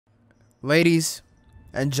Ladies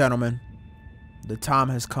and gentlemen, the time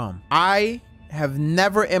has come. I have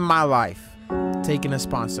never in my life taken a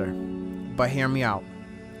sponsor, but hear me out.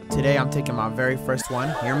 Today, I'm taking my very first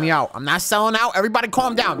one. Hear me out. I'm not selling out. Everybody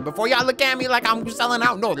calm down. Before y'all look at me like I'm selling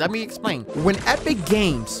out, no, let me explain. When Epic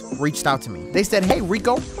Games reached out to me, they said, hey,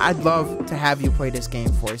 Rico, I'd love to have you play this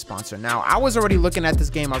game for a sponsor. Now, I was already looking at this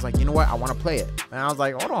game. I was like, you know what? I want to play it. And I was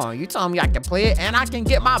like, hold on. You telling me I can play it and I can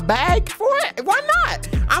get my bag for it? Why not?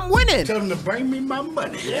 I'm winning. Tell them to bring me my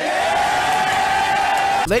money.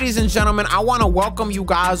 Yeah! Ladies and gentlemen, I want to welcome you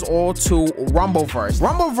guys all to Rumbleverse.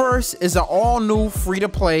 Rumbleverse is an all-new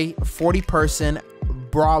free-to-play 40-person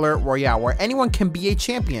brawler royale where anyone can be a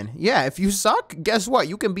champion. Yeah, if you suck, guess what?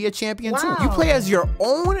 You can be a champion too. You play as your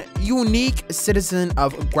own unique citizen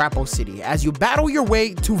of Grapple City as you battle your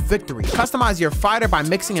way to victory. Customize your fighter by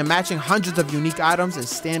mixing and matching hundreds of unique items and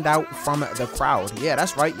stand out from the crowd. Yeah,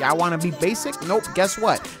 that's right. Y'all want to be basic? Nope. Guess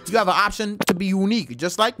what? You have an option to be unique,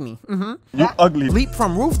 just like me. You ugly. Leap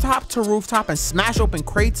from rooftop to rooftop and smash open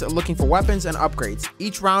crates looking for weapons and upgrades.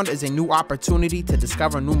 Each round is a new opportunity to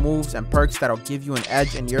discover new moves and perks that'll give you an edge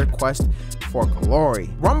in your quest for glory.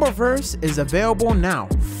 Rumbleverse is available now,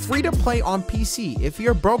 free to play on PC. If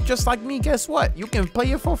you're broke just like me, guess what? You can play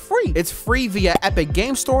it for free. It's free via Epic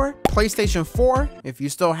Game Store, PlayStation 4. If you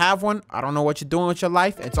still have one, I don't know what you're doing with your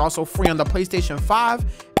life. It's also free on the PlayStation 5,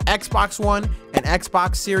 Xbox One, and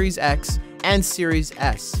Xbox Series X and Series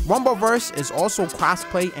S. Rumbleverse is also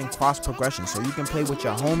cross-play and cross-progression, so you can play with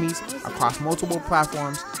your homies across multiple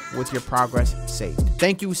platforms with your progress saved.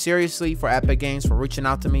 Thank you seriously for Epic Games for reaching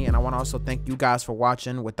out to me, and I want to also thank you guys for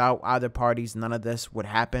watching. Without either parties, none of this would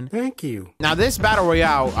happen. Thank you. Now, this Battle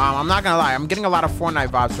Royale, I'm not gonna lie, I'm getting a lot of Fortnite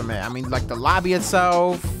vibes from it. I mean, like the lobby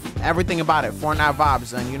itself, everything about it, Fortnite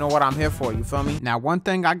vibes, and you know what? I'm here for, you feel me? Now, one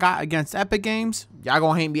thing I got against Epic Games, y'all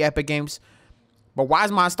gonna hate me, Epic Games, but why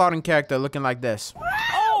is my starting character looking like this?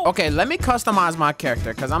 Okay, let me customize my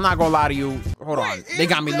character, because I'm not gonna lie to you. Hold on. They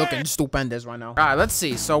got me looking stupendous right now. All right, let's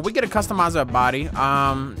see. So we get to customize our body.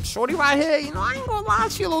 Shorty right here, you know, I ain't gonna lie,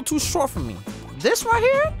 she a little too short for me. This right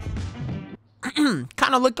here,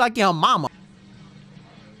 kind of looked like your mama.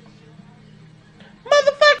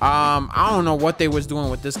 Motherfucker. I don't know what they was doing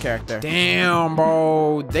with this character. Damn,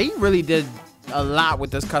 bro. They really did a lot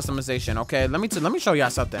with this customization. Okay, let me show y'all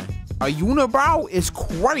something. A unibrow is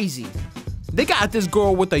crazy. They got this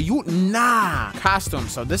girl with a costume.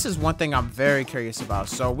 So this is one thing I'm very curious about.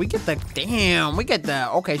 So we get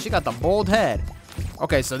okay, she got the bold head.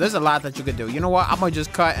 Okay, so there's a lot that you could do. You know what? I'm gonna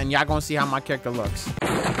just cut and y'all gonna see how my character looks.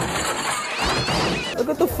 Look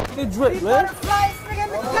at the fucking drip, man.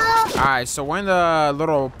 All right, so we're in the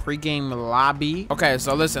little pregame lobby. Okay,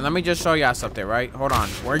 so listen, let me just show y'all something, right? Hold on.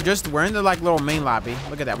 We're in the like little main lobby.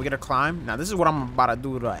 Look at that. We gotta climb. Now this is what I'm about to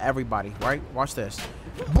do to everybody, right? Watch this.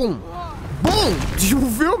 Boom. Boom. Do you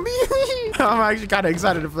feel me? I'm actually kind of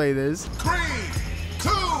excited to play this. 3, 2,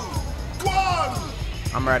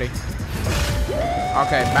 1. I'm ready.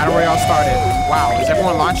 Okay, Battle Royale started. Wow, is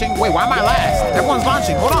everyone launching? Wait, why am I last? Everyone's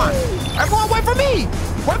launching. Hold on. Everyone, wait for me.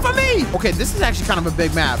 Wait for me. Okay, this is actually kind of a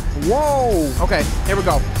big map. Whoa. Okay, here we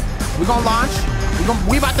go. We're gonna launch.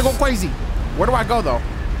 We about to go crazy. Where do I go though?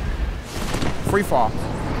 Free fall.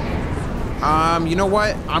 You know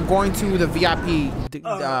what? I'm going to the VIP.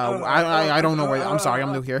 I don't know where. I'm sorry,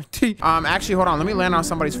 I'm new here. Actually, hold on. Let me land on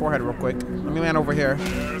somebody's forehead real quick. Let me land over here.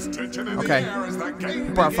 Okay.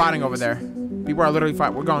 People are fighting over there. People are literally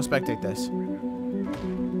fighting. We're gonna spectate this.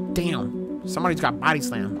 Damn. Somebody's got body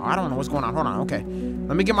slam. Oh, I don't know what's going on. Hold on. Okay.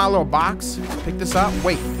 Let me get my little box. Pick this up.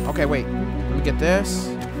 Wait. Okay, wait. Let me get this.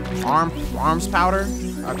 Arms powder.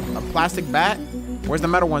 A plastic bat. Where's the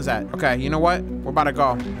metal ones at? Okay, you know what? We're about to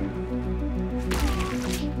go.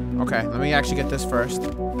 Okay, let me actually get this first.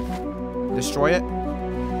 Destroy it.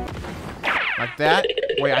 Like that.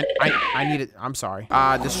 Wait, I need it. I'm sorry.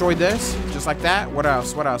 Destroy this. Just like that. What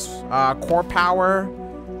else? What else? Core power.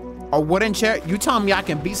 A wooden chair. You telling me I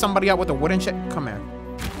can beat somebody up with a wooden chair? Come here.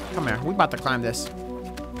 Come here. We about to climb this.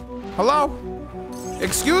 Hello?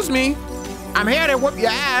 Excuse me. I'm here to whoop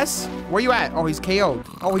your ass. Where you at? Oh, he's KO'd.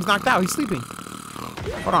 Oh, he's knocked out. He's sleeping.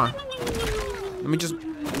 Hold on. Let me just...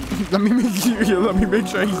 let me make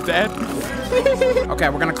sure he's dead. Okay,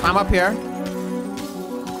 we're gonna climb up here.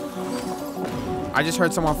 I just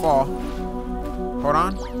heard someone fall. Hold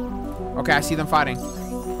on. Okay, I see them fighting.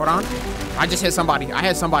 Hold on. I just hit somebody. I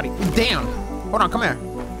hit somebody. Damn. Hold on, come here.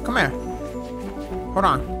 Come here. Hold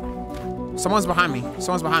on. Someone's behind me.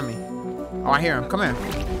 Someone's behind me. Oh, I hear him. Come here.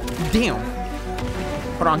 Damn.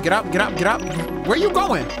 Hold on, get up, get up, get up. Where you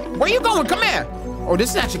going? Where you going? Come here. Oh,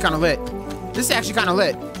 this is actually kind of lit. This is actually kind of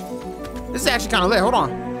lit. This is actually kind of lit. Hold on.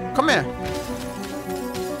 Come here.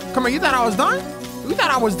 Come here, you thought I was done? You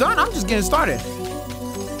thought I was done? I'm just getting started.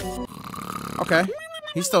 Okay,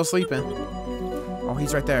 he's still sleeping. Oh,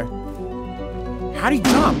 he's right there. How'd he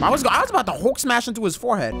jump? I was about to Hulk smash into his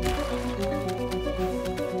forehead.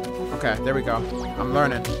 Okay, there we go. I'm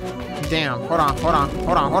learning. Damn, hold on.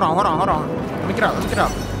 Let me get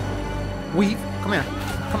up. Weave, come here.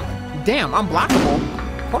 Damn, I'm blockable.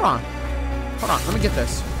 Hold on, let me get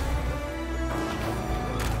this.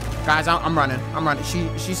 Guys, I'm running.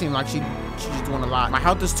 She seemed like she's doing a lot. My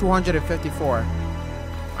health is 254.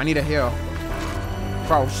 I need a heal.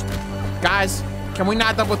 Bro, guys, can we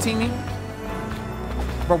not double team me?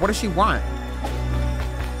 Bro, what does she want?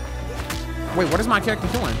 Wait, what is my character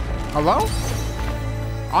doing? Hello?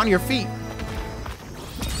 On your feet.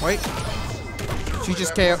 Wait. She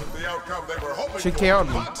just KO'd. She KO'd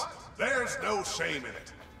me. There's no shame in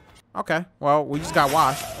it. Okay, well, we just got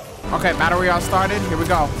washed. Okay, Battle Royale started. Here we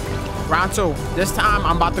go. Round 2. This time,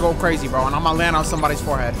 I'm about to go crazy, bro, and I'm gonna land on somebody's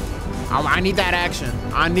forehead. I need that action.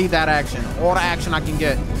 All the action I can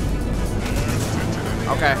get.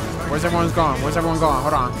 Okay, where's everyone going?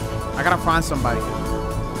 Hold on. I gotta find somebody.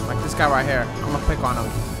 Like this guy right here. I'm gonna pick on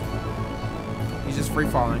him. He's just free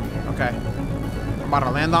falling. Okay. I'm about to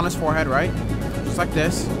land on his forehead, right? Just like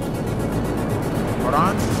this. Hold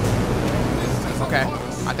on. Okay.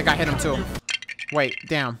 I think I hit him too. Wait,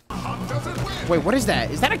 damn. Wait, what is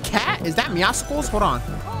that? Is that a cat? Is that Meowsicles? Hold on.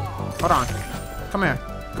 Come here.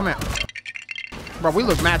 Bro, we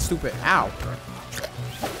look mad stupid. Ow.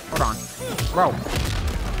 Hold on.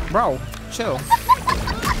 Bro, chill.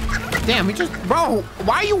 Damn, he just... Bro,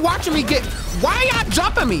 why are you watching me get... Why are y'all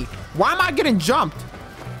jumping me? Why am I getting jumped?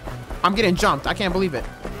 I'm getting jumped. I can't believe it.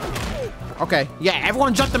 Okay, yeah,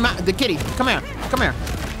 everyone jump the kitty. Come here.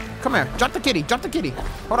 Jump the kitty.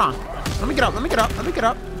 Hold on. Let me get up. Let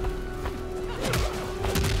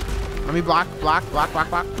me block.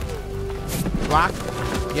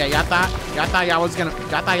 Yeah, y'all thought y'all was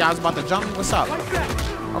about to jump me? What's up?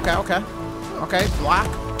 Okay, block.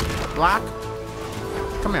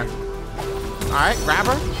 Come here. All right, grab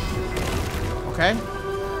her. Okay.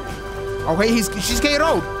 Oh, wait, she's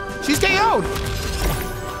KO'd.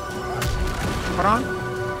 Hold on.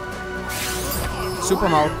 Super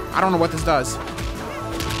mode. I don't know what this does.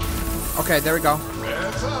 Okay, there we go.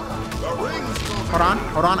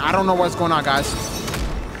 Hold on. I don't know what's going on, guys.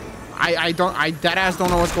 I deadass don't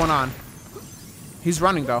know what's going on. He's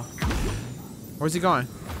running though. Where's he going?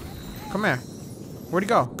 Come here. Where'd he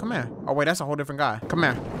go? Come here. Oh wait, that's a whole different guy. Come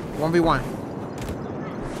here. 1v1.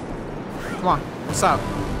 Come on. What's up?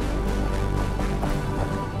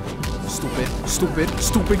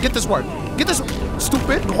 Stupid. Get this work.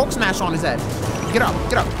 Stupid. Hulk smash on his head. Get up.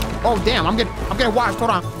 Oh damn, I'm getting washed.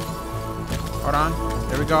 Hold on.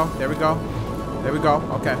 There we go.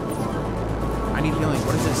 Okay. I need healing.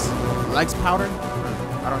 What is this? Legs powder?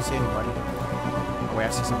 I don't see anybody. Oh wait, I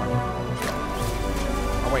see somebody.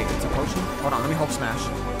 Oh wait, it's a potion? Hold on, let me Hulk smash.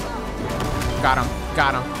 Got him.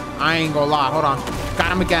 I ain't gonna lie. Hold on.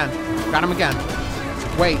 Got him again.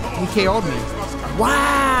 Wait, he KO'd me.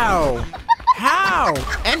 Wow. How?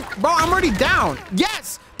 And bro, I'm already down.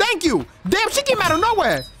 Yes. Thank you. Damn, she came out of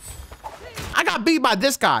nowhere. I got beat by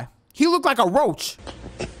this guy. He looked like a roach.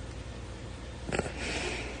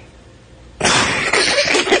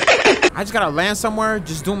 I just gotta land somewhere.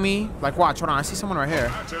 Just do me. Like, watch. Hold on. I see someone right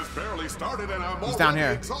here. He's down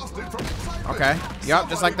here. Okay. Yup.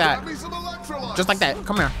 Just like that.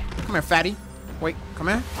 Come here, fatty. Wait. Come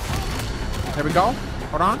here. There we go.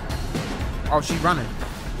 Hold on. Oh, she's running.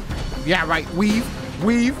 Yeah, right. Weave.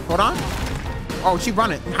 Hold on. Oh, she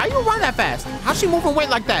running. How you run that fast? How's she moving weight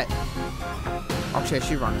like that? Oh shit,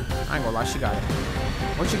 she running. I ain't gonna lie, she got it.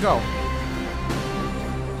 Where'd she go?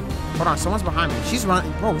 Hold on, someone's behind me. She's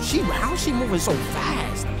running. Bro, how is she moving so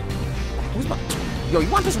fast? Yo, you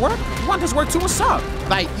want this work? You want this work too? What's up?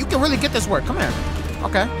 Like, you can really get this work. Come here.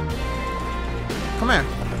 Okay. Come here.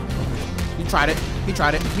 He tried it.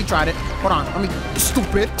 Hold on. Let me...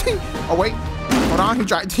 Stupid. Oh, wait. Hold on. He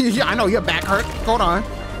tried... Yeah, I know your back hurt. Hold on.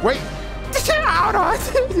 Wait. Hold on.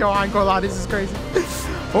 Yo, I ain't gonna lie. This is crazy.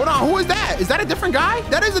 Hold on. Who is that? Is that a different guy?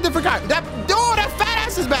 That is a different guy. That fat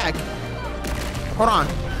ass is back. Hold on.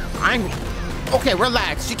 Okay,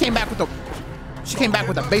 relax. She came back with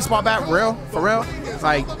a baseball bat. For real?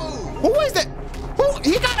 Like, who is that?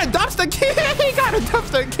 He got a dumpster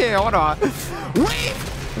kid. Hold on.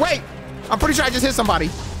 Wait. I'm pretty sure I just hit somebody.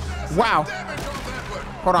 Wow.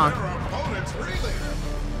 Hold on.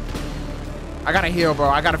 I gotta heal, bro.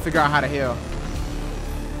 I gotta figure out how to heal.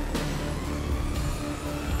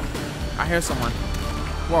 I hear someone.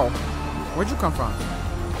 Whoa. Where'd you come from?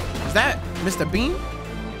 Is that Mr. Bean?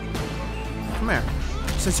 Come here.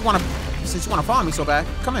 Since you wanna follow me so bad,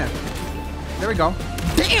 come here. There we go.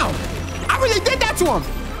 Damn! I really did that to him.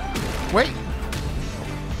 Wait.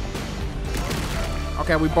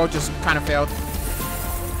 Okay, we both just kind of failed.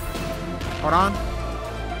 Hold on.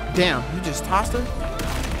 Damn, you just tossed her.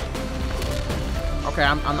 Okay,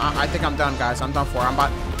 I think I'm done, guys. I'm done for.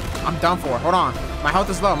 I'm done for. Hold on. My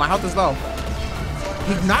health is low. My health is low.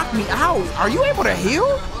 He knocked me out. Are you able to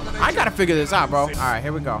heal? I gotta figure this out, bro. All right,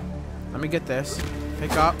 here we go. Let me get this.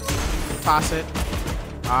 Pick up. Toss it.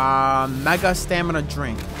 Mega stamina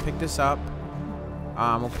drink. Pick this up.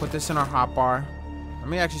 We'll put this in our hotbar. Let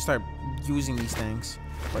me actually start using these things.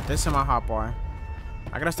 Put this in my hotbar.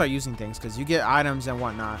 I gotta start using things because you get items and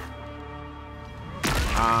whatnot.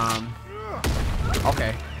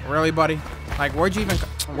 Okay. Really, buddy? Like, where'd you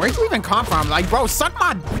even come from? Like, bro, suck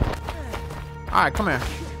my... Alright, come here.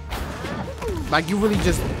 Like, you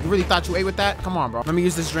really thought you ate with that? Come on, bro. Let me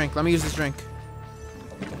use this drink. Let me use this drink.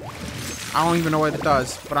 I don't even know what it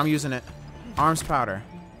does, but I'm using it. Arms powder.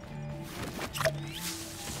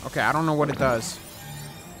 Okay, I don't know what it does.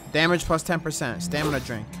 Damage plus 10%. Stamina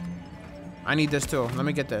drink. I need this too. Let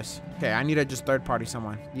me get this. Okay, I need to just third party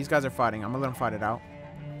someone. These guys are fighting. I'm gonna let them fight it out.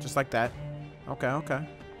 Just like that. Okay, okay.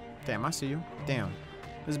 Damn, I see you. Damn.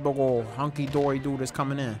 This big old hunky-dory dude is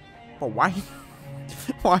coming in. But why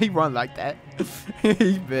he run like that?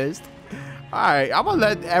 He missed. Alright, I'm gonna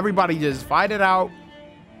let everybody just fight it out.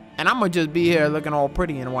 And I'm gonna just be here looking all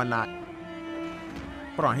pretty and whatnot.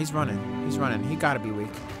 Hold on, he's running. He's running. He gotta be weak.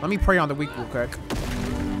 Let me prey on the weak real quick.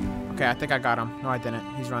 Okay, I think I got him. No, I didn't.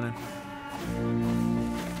 He's running.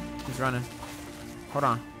 He's running. Hold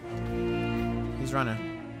on. He's running.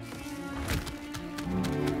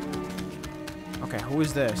 Okay, who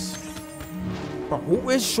is this? Bro, who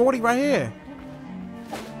is Shorty right here?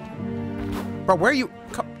 Bro, where are you?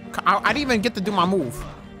 I didn't even get to do my move.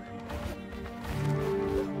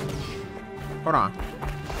 Hold on.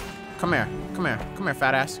 Come here. Come here. Come here,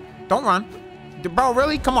 fat ass. Don't run. Bro,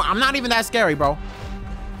 really? Come on. I'm not even that scary, bro.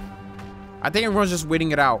 I think everyone's just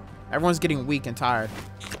waiting it out. Everyone's getting weak and tired.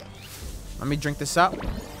 Let me drink this up.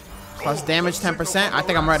 Plus damage 10%. I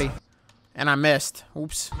think I'm ready. And I missed.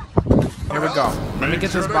 Oops. Here we go. Let me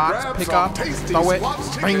get this box. Pick up. Throw it.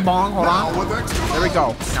 Bing bong. Hold on. There we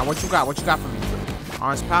go. Now what you got? What you got for me?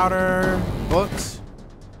 Orange powder. Books.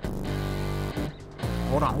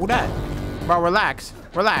 Hold on. Who that? Bro, relax.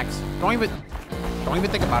 Relax. Don't even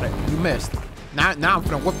think about it. You missed. Now I'm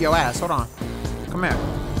gonna whoop your ass. Hold on. Come here.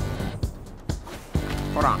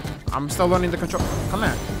 Hold on. I'm still learning the control. Come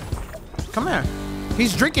here. Come here.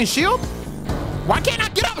 He's drinking shield? Why can't I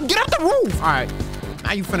get up? Get up the roof. All right.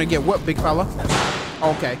 Now you finna get whooped, big fella.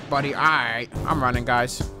 Okay, buddy. All right. I'm running,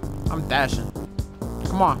 guys. I'm dashing.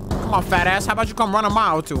 Come on. Come on, fat ass. How about you come run a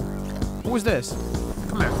mile or two? Who is this?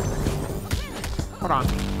 Come here. Hold on.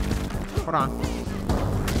 Hold on.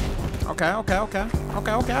 Okay, okay, okay.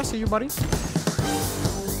 Okay, okay. I see you, buddy.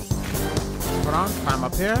 Hold on. Climb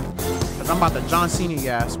up here. Because I'm about to John Cena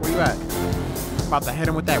your ass. Where you at? I'm about to hit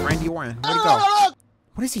him with that Randy Orton. Where'd he go?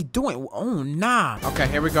 What is he doing? Oh, nah. Okay,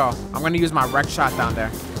 here we go. I'm going to use my wreck shot down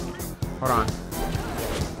there. Hold on.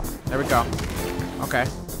 There we go. Okay.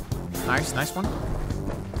 Nice. Nice one.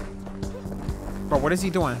 Bro, what is he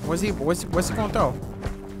doing? What's he going to throw?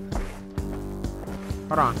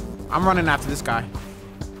 Hold on. I'm running after this guy.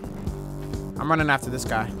 I'm running after this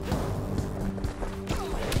guy.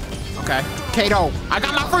 Okay. KO. I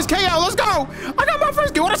got my first KO. Let's go. I got my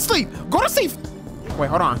first. Go to sleep. Go to sleep. Wait,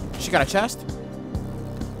 hold on. She got a chest?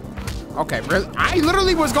 Okay, really? I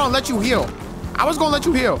literally was gonna let you heal. I was gonna let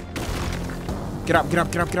you heal. Get up, get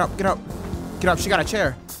up, get up, get up, get up. Get up, she got a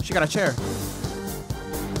chair. She got a chair.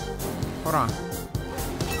 Hold on.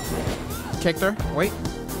 Kicked her, wait.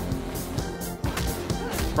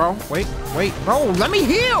 Bro, wait. Bro, let me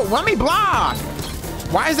heal, let me block.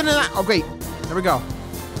 Why isn't it not? Oh, great, there we go.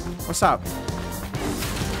 What's up?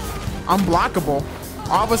 Unblockable.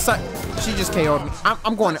 All of a sudden, she just KO'd me.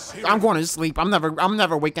 I'm going to sleep. I'm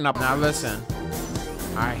never waking up. Now listen.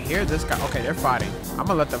 I hear this guy. Okay, they're fighting. I'm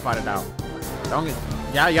gonna let them fight it out. Don't get.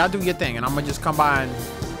 Yeah, y'all do your thing, and I'm gonna just come by and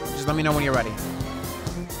just let me know when you're ready.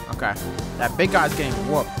 Okay. That big guy's getting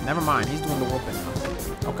whooped. Never mind. He's doing the whooping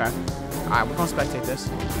now. Okay. All right, we're gonna spectate this.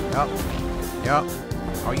 Yup. Yup.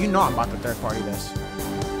 Oh, you know I'm about to third party this.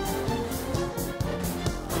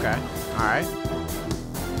 Okay. All right.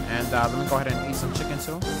 And let me go ahead and eat some chicken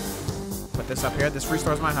too. Put this up here. This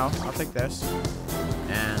restores my health. I'll take this.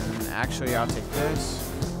 And actually, I'll take this.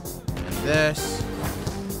 And this.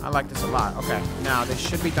 I like this a lot. Okay. Now, they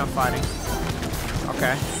should be done fighting.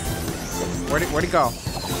 Okay. Where'd he go?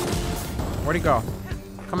 Where'd he go?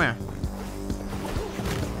 Come here.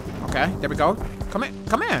 Okay. There we go. Come here.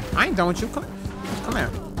 Come here. I ain't done with you. Come here.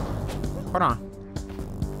 Hold on.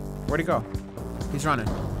 Where'd he go? He's running.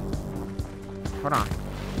 Hold on.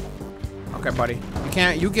 Okay, buddy.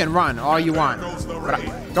 You can run all you want. But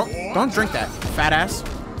don't drink that, fat ass.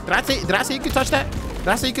 Did I say you could touch that? Did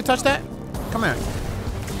I say you could touch that? Come here.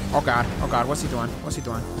 Oh god. Oh god. What's he doing? What's he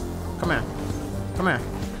doing? Come here. Come here.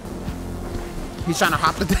 He's trying to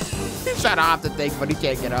hop the thing. He's trying to hop the thing, but he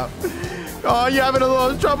can't get up. Oh, you having a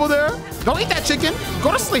little trouble there? Don't eat that chicken.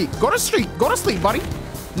 Go to sleep. Go to sleep. Go to sleep, buddy.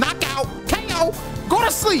 Knockout. KO. Go to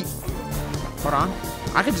sleep. Hold on.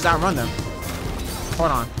 I can just outrun them.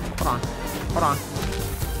 Hold on. Hold on. Hold on.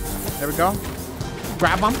 There we go.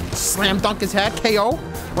 Grab him. Slam dunk his head. KO.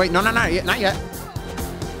 Wait, no, not yet. Not yet.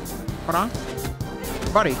 Hold on.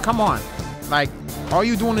 Buddy, come on. Like, all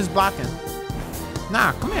you doing is blocking.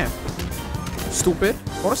 Nah, come here. Stupid.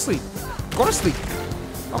 Go to sleep. Go to sleep.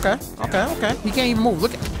 Okay. He can't even move.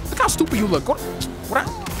 Look how stupid you look. Go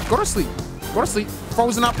to sleep. Go to sleep.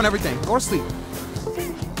 Frozen up and everything. Go to sleep.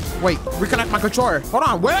 Wait, reconnect my controller. Hold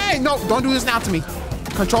on. Wait, no, don't do this now to me.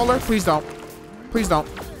 Controller, please don't. Please don't.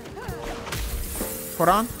 Hold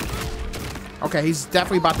on. Okay, he's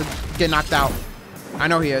definitely about to get knocked out. I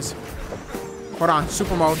know he is. Hold on.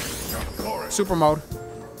 Super mode. Super mode.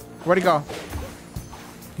 Where'd he go?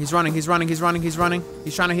 He's running. He's trying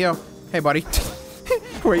to heal. Hey, buddy.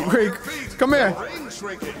 wait. Come here.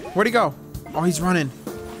 Where'd he go? Oh, he's running.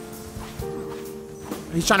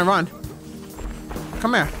 He's trying to run.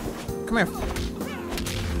 Come here.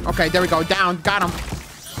 Okay, there we go. Down. Got him.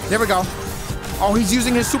 There we go. Oh, he's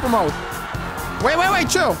using his super mode. Wait.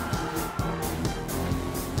 Chill.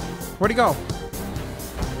 Where'd he go?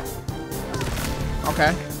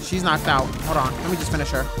 Okay. She's knocked out. Hold on. Let me just finish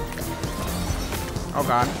her. Oh,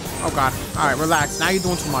 God. All right, relax. Now you're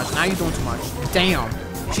doing too much. Damn.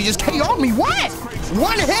 She just KO'd me. What?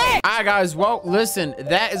 One hit. All right, guys. Well, listen,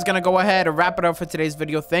 that is going to go ahead and wrap it up for today's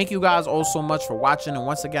video. Thank you guys all so much for watching. And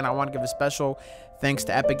once again, I want to give a special thanks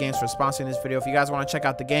to Epic Games for sponsoring this video. If you guys want to check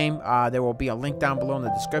out the game, there will be a link down below in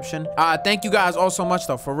the description. Thank you guys all so much,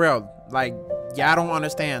 though, for real. Like, y'all don't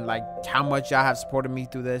understand, like, how much y'all have supported me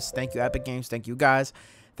through this. Thank you, Epic Games. Thank you, guys.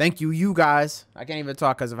 Thank you guys. I can't even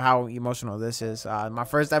talk because of how emotional this is. My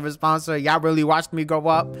first ever sponsor. Y'all really watched me go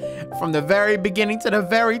up from the very beginning to the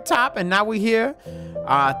very top, and now we're here.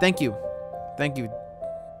 Thank you.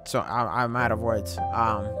 So I'm out of words.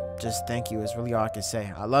 Just thank you is really all I can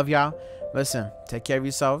say. I love y'all. Listen, take care of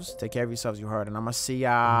yourselves. You heard. And I'm gonna see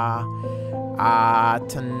y'all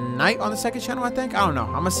tonight on the second channel, I think. I don't know.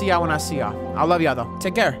 I'm gonna see y'all when I see y'all. I love y'all though.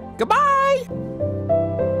 Take care. Goodbye.